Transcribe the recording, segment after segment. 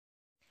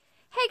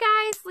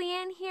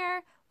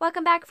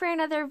Welcome back for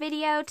another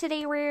video.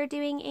 Today we're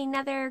doing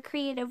another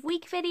Creative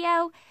Week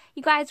video.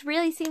 You guys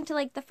really seemed to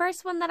like the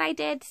first one that I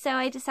did, so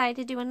I decided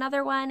to do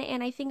another one,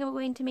 and I think I'm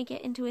going to make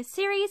it into a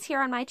series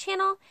here on my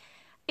channel.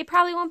 It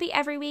probably won't be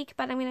every week,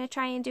 but I'm going to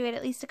try and do it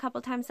at least a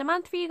couple times a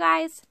month for you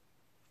guys.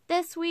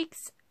 This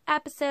week's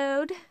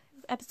episode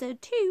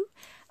 2,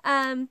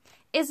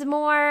 is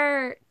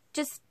more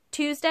just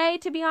Tuesday,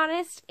 to be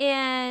honest,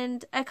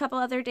 and a couple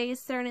other days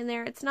thrown in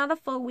there. It's not a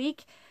full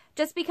week.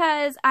 Just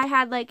because I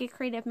had like a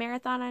creative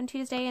marathon on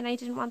Tuesday and I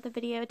didn't want the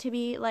video to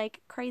be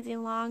like crazy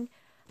long.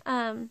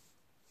 So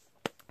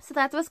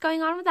that's what's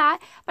going on with that.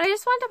 But I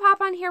just wanted to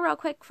pop on here real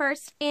quick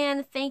first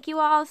and thank you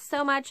all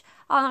so much,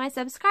 all of my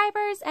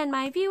subscribers and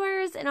my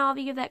viewers and all of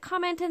you that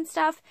comment and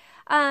stuff.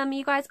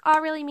 You guys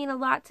all really mean a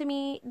lot to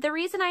me. The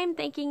reason I'm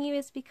thanking you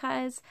is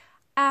because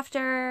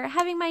after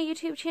having my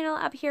YouTube channel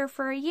up here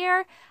for a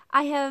year,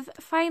 I have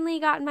finally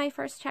gotten my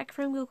first check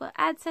from Google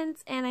AdSense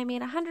and I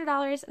made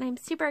 $100 and I'm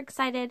super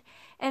excited.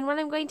 And what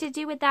I'm going to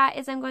do with that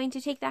is I'm going to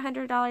take that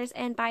 $100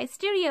 and buy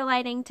studio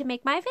lighting to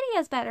make my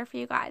videos better for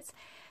you guys.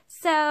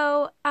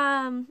 So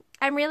I'm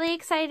really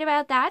excited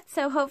about that.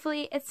 So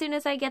hopefully as soon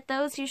as I get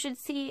those, you should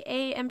see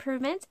a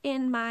improvement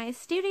in my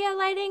studio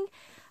lighting.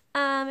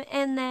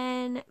 And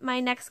then my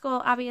next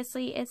goal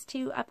obviously is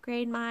to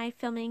upgrade my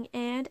filming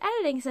and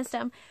editing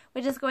system,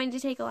 which is going to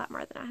take a lot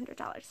more than $100,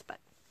 but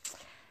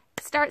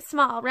start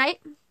small, right?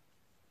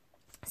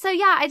 So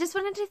yeah, I just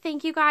wanted to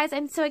thank you guys.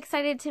 I'm so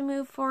excited to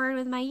move forward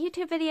with my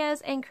YouTube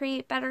videos and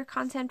create better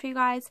content for you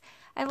guys.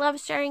 I love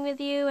sharing with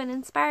you and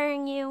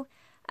inspiring you,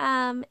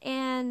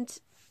 and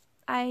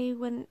I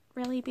wouldn't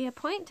really be a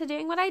point to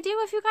doing what I do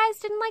if you guys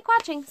didn't like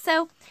watching.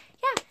 So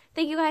yeah,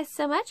 thank you guys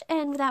so much,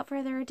 and without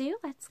further ado,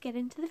 let's get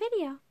into the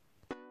video.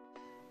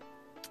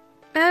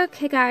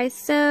 Okay guys,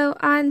 so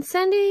on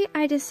Sunday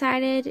I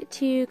decided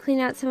to clean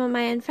out some of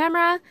my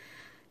ephemera.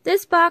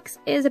 This box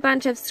is a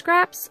bunch of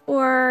scraps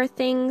or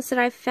things that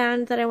I've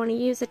found that I want to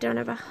use that don't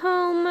have a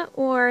home,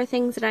 or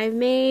things that I've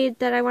made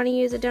that I want to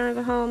use that don't have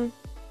a home.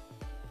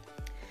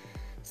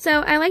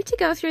 So I like to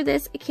go through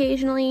this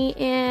occasionally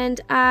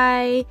and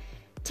I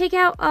take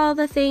out all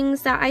the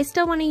things that I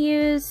still want to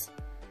use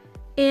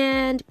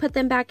and put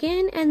them back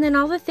in, and then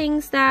all the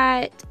things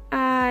that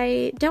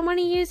I don't want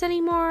to use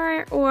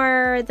anymore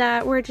or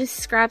that were just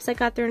scraps I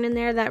got thrown in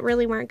there that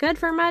really weren't good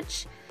for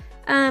much,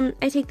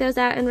 I take those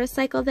out and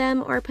recycle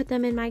them or put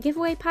them in my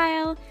giveaway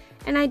pile.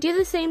 And I do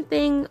the same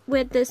thing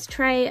with this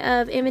tray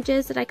of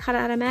images that I cut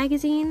out of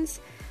magazines.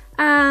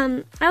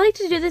 I like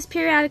to do this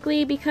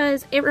periodically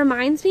because it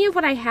reminds me of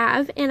what I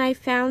have, and I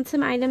found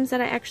some items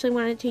that I actually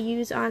wanted to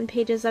use on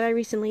pages that I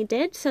recently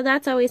did, so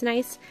that's always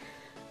nice.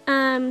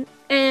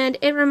 And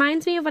it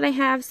reminds me of what I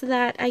have so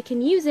that I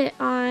can use it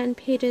on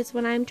pages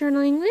when I'm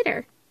journaling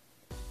later.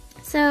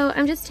 So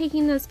I'm just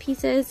taking those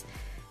pieces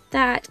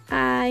that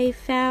I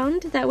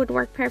found that would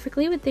work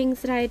perfectly with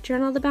things that I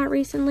journaled about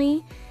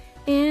recently,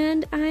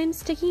 and I'm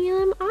sticking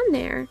them on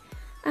there.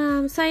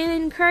 So I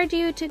encourage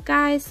you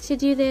guys to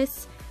do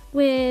this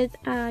with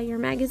your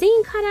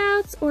magazine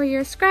cutouts or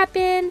your scrap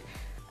bin.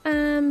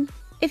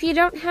 If you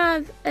don't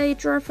have a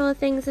drawer full of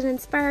things that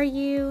inspire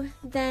you,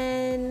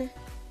 then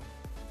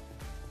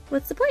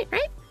what's the point,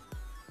 right?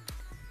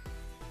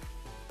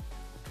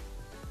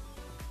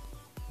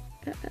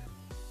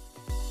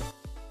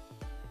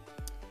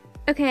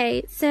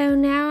 Okay, so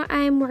now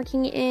I'm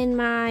working in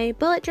my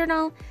bullet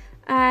journal.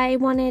 I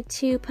wanted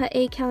to put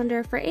a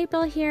calendar for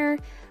April here.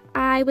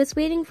 I was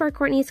waiting for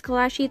Courtney's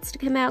collage sheets to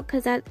come out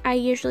because I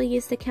usually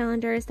use the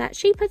calendars that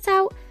she puts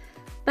out,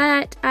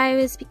 but I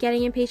was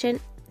getting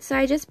impatient, so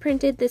I just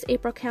printed this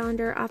April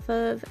calendar off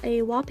of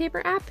a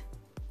wallpaper app.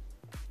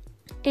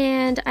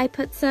 And I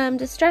put some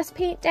distress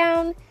paint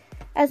down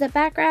as a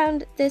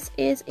background. This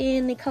is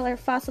in the color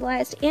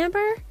Fossilized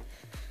Amber,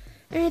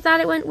 and I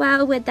thought it went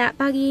well with that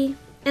buggy.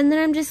 And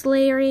then I'm just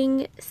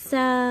layering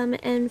some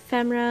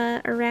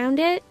ephemera around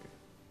it.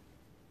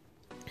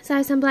 So I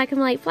have some black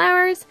and white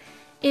flowers,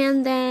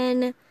 and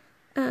then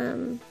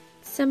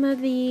some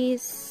of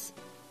these,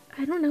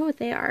 I don't know what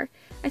they are.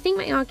 I think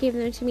my aunt gave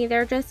them to me.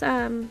 They're just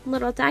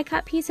little die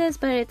cut pieces,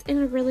 but it's in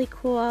a really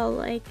cool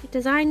like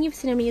design. You've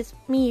seen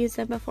me use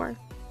them before.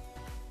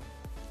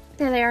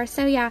 There they are.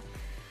 So yeah,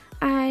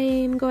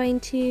 I'm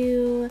going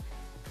to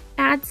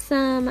add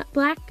some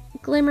black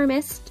glimmer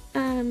mist,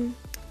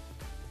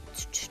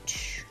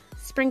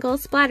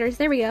 sprinkles, splatters,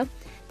 there we go,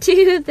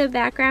 to the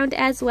background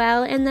as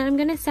well, and then I'm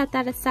going to set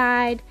that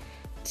aside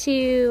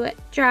to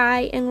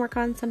dry and work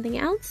on something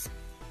else.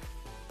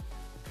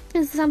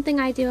 This is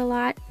something I do a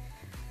lot.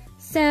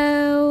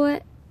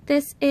 So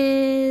this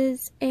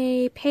is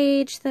a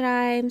page that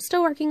I'm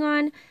still working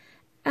on.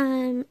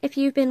 If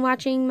you've been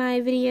watching my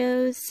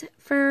videos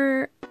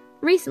for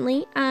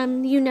recently,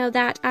 you know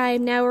that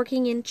I'm now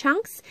working in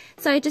chunks,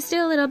 so I just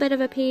do a little bit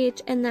of a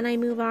page and then I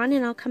move on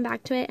and I'll come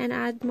back to it and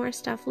add more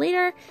stuff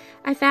later.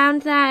 I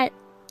found that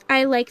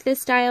I like this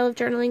style of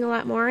journaling a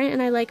lot more,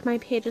 and I like my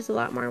pages a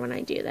lot more when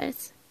I do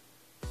this.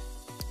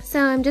 So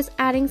I'm just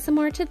adding some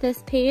more to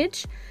this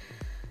page.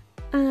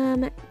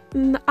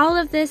 all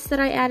of this that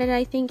I added,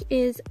 I think,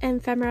 is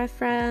ephemera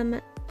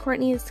from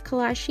Courtney's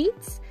collage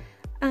sheets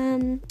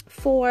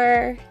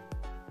for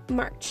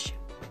March.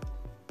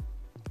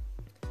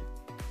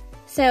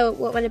 So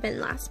what would have been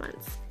last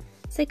month's.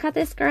 So I cut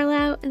this girl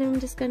out, and I'm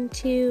just going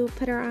to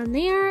put her on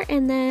there,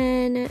 and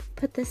then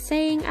put the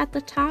saying at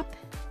the top.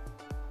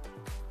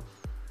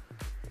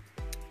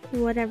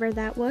 Whatever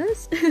that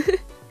was.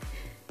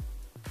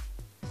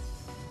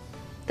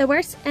 The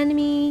worst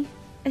enemy,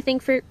 I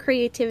think, for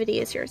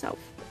creativity is yourself,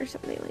 or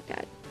something like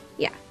that.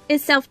 Yeah,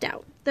 is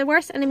self-doubt. The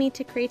worst enemy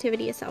to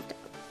creativity is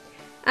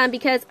self-doubt.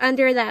 Because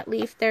under that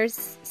leaf,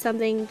 there's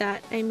something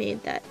that I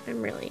made that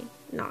I'm really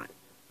not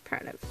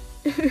proud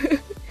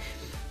of.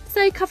 So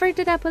I covered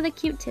it up with a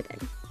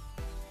Q-tip.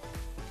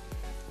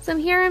 So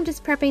here I'm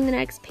just prepping the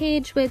next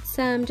page with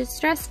some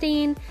distress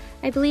stain.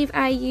 I believe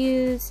I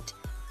used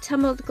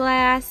tumbled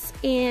glass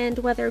and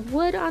weathered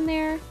wood on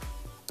there.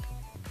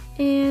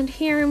 And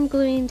here I'm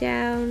gluing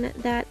down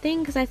that thing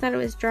because I thought it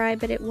was dry,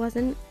 but it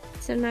wasn't.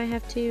 So now I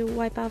have to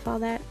wipe off all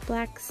that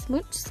black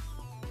smooch.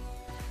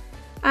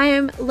 I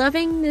am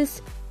loving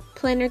this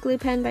planner glue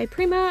pen by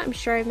Prima. I'm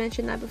sure I've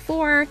mentioned that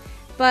before,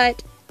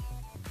 but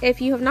if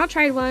you have not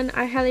tried one,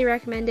 I highly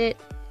recommend it.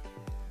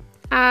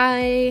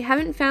 I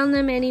haven't found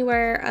them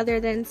anywhere other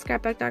than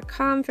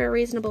scrapbook.com for a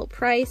reasonable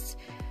price,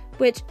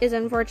 which is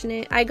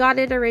unfortunate. I got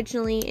it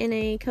originally in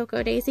a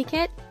Cocoa Daisy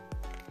kit,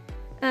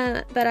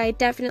 but I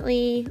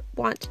definitely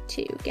want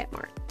to get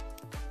more.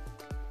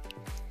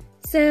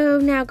 So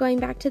now going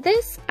back to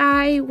this,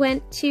 I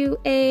went to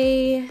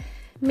a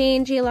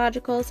Maine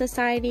Geological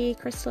Society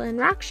Crystal and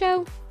Rock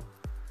show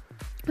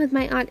with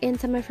my aunt and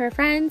some of her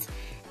friends,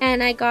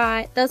 and I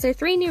got, those are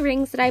 3 new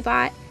rings that I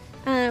bought.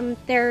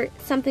 They're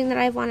something that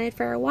I've wanted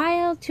for a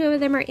while. 2 of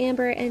them are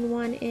amber and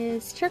 1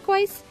 is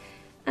turquoise.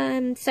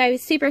 So I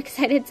was super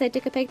excited, so I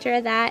took a picture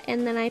of that,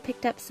 and then I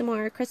picked up some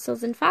more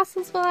crystals and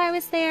fossils while I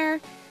was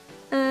there.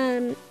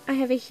 I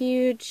have a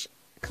huge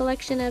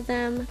collection of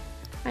them.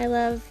 I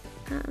love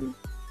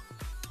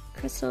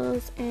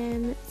crystals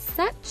and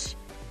such.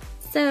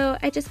 So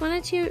I just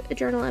wanted to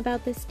journal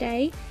about this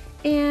day,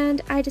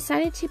 and I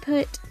decided to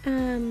put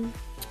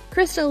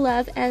Crystal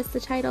Love as the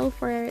title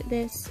for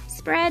this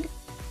spread.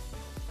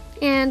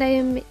 And I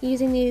am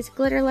using these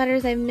glitter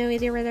letters. I have no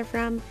idea where they're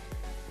from,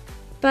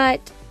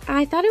 but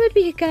I thought it would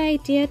be a good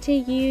idea to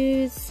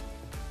use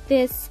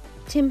this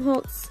Tim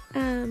Holtz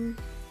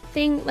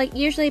thing. Like,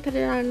 usually I put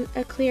it on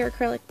a clear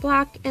acrylic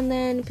block and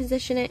then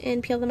position it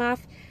and peel them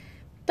off,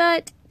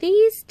 but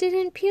these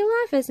didn't peel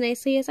off as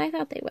nicely as I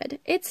thought they would.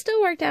 It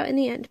still worked out in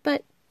the end,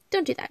 but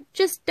don't do that.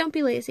 Just don't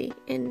be lazy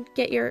and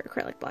get your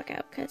acrylic block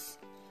out, because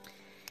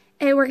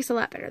it works a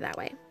lot better that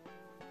way.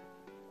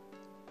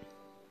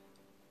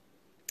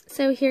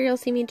 So here you'll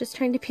see me just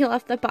trying to peel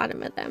off the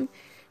bottom of them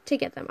to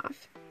get them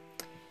off.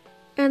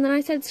 And then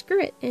I said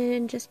screw it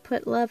and just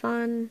put love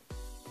on,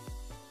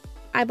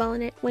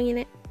 eyeballing it, winging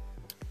it.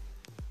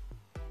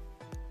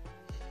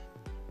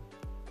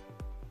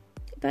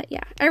 But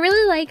yeah, I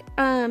really like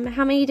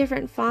how many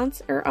different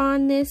fonts are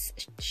on this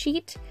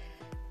sheet.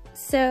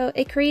 So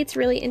it creates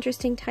really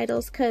interesting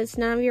titles because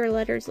none of your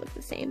letters look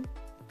the same.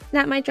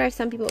 That might drive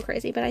some people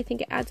crazy, but I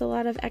think it adds a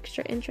lot of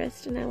extra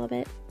interest and I love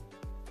it.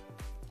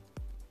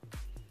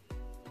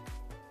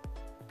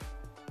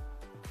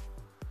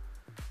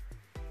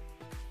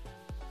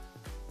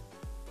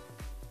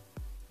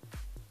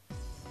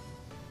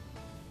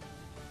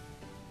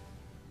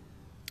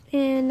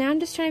 And now I'm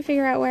just trying to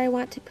figure out where I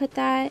want to put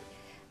that.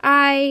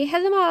 I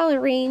had them all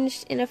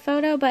arranged in a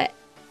photo, but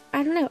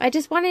I don't know. I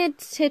just wanted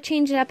to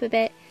change it up a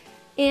bit.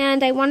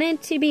 And I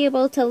wanted to be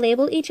able to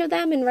label each of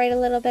them and write a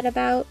little bit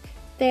about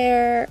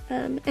their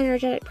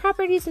energetic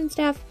properties and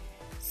stuff.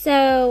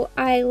 So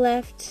I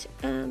left,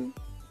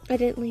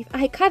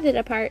 I cut it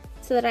apart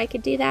so that I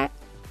could do that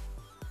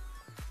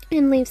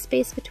and leave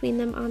space between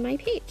them on my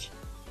page.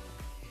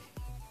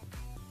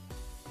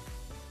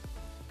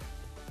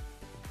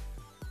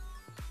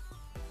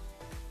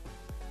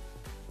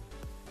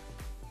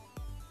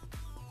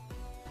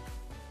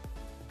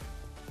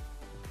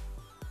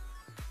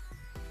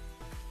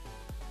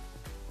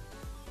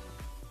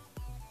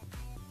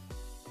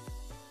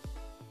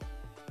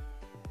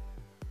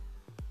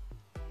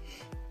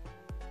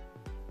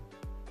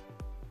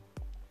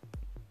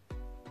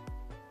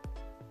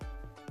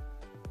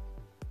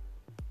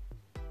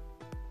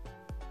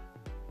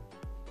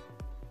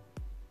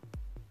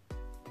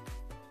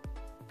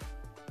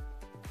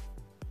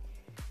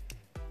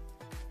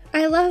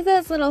 I love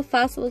those little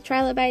fossil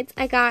trilobites.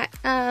 I got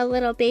a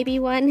little baby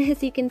one,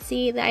 as you can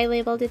see that I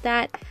labeled it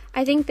that.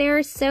 I think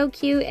they're so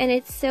cute, and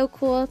it's so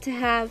cool to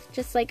have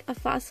just like a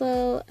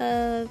fossil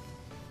of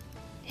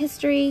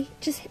history.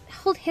 Just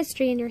hold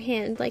history in your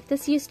hand. Like,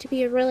 this used to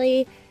be a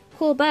really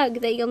cool bug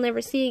that you'll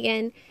never see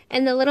again.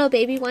 And the little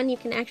baby one, you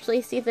can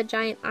actually see the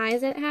giant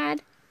eyes it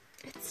had.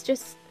 It's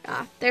just,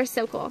 they're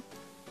so cool.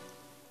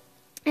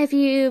 If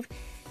you've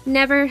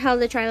never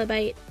held a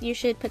trilobite, you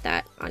should put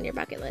that on your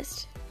bucket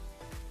list.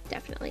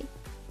 Definitely.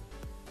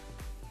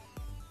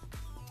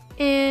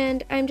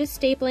 And I'm just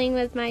stapling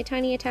with my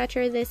tiny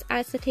attacher this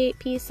acetate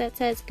piece that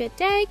says good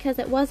day, because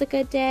it was a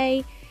good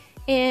day.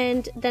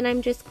 And then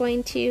I'm just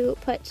going to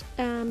put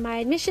my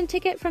admission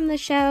ticket from the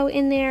show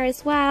in there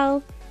as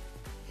well.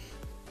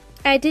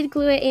 I did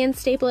glue it and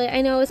staple it.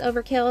 I know it was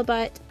overkill,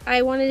 but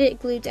I wanted it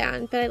glued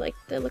down, but I like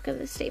the look of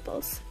the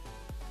staples.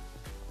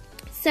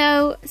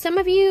 So some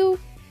of you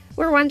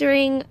were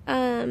wondering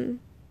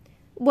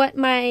what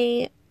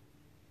my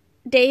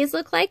days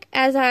look like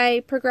as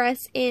I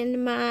progress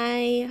in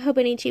my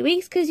Hobonichi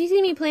weeks, because you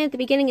see me plan at the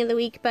beginning of the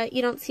week, but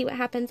you don't see what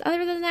happens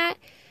other than that.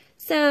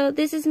 So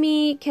this is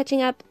me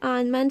catching up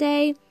on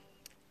Monday.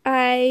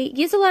 I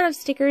use a lot of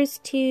stickers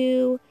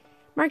to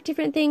mark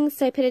different things.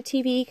 So I put a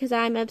TV because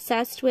I'm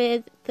obsessed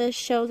with the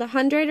show The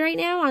 100 right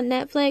now on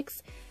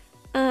Netflix.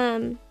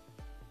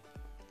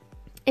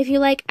 If you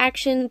like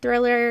action,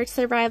 thriller,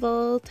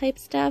 survival type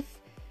stuff,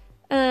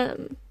 well,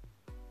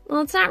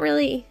 it's not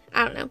really,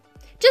 I don't know.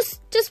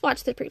 Just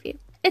watch the preview.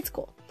 It's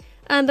cool.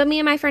 But me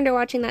and my friend are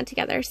watching that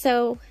together,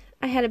 so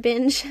I had a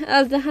binge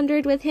of The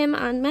 100 with him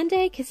on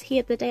Monday because he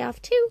had the day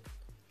off too.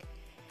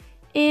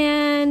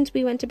 And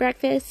we went to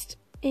breakfast,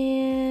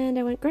 and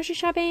I went grocery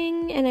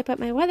shopping, and I put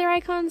my weather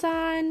icons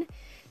on.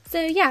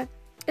 So yeah,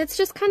 it's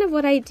just kind of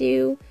what I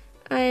do,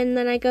 and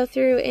then I go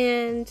through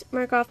and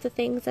mark off the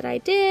things that I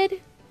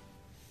did,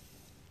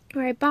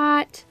 or I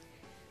bought,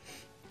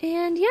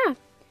 and yeah.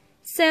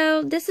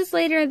 So this is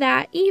later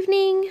that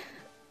evening,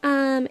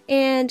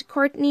 and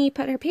Courtney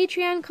put her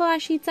Patreon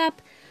collage sheets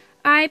up.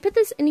 I put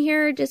this in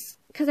here just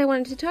because I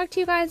wanted to talk to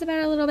you guys about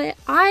it a little bit.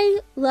 I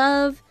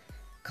love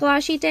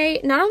collage sheet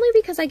day, not only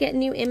because I get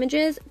new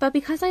images, but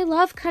because I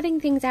love cutting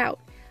things out.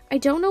 I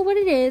don't know what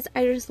it is,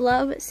 I just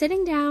love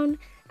sitting down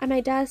at my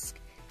desk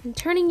and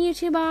turning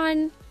YouTube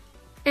on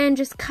and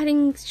just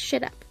cutting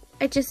shit up.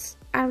 I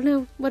don't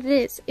know what it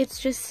is. It's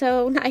just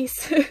so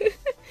nice.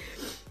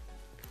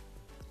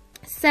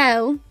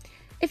 So,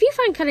 if you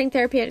find cutting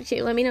therapeutic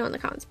too, let me know in the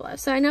comments below.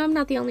 So I know I'm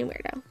not the only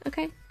weirdo,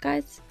 okay,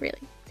 guys? Really.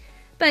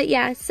 But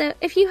yeah, so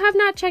if you have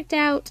not checked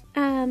out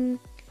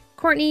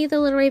Courtney the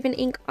Little Raven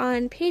Ink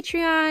on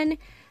Patreon,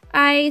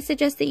 I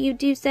suggest that you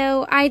do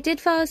so. I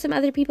did follow some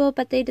other people,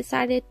 but they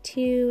decided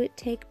to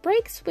take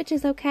breaks, which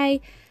is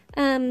okay.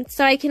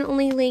 So I can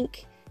only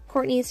link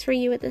Courtney's for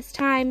you at this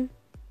time.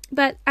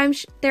 But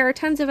there are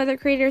tons of other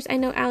creators. I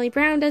know Allie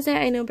Brown does it.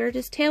 I know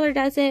Burgess Taylor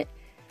does it.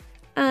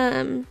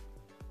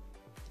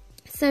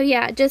 So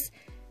yeah, just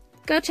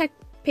go check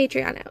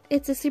Patreon out.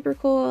 It's a super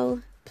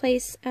cool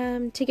place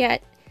to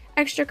get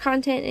extra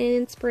content and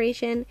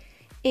inspiration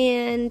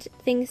and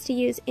things to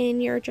use in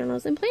your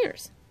journals and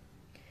planners.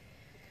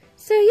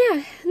 So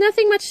yeah,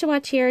 nothing much to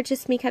watch here,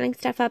 just me cutting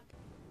stuff up.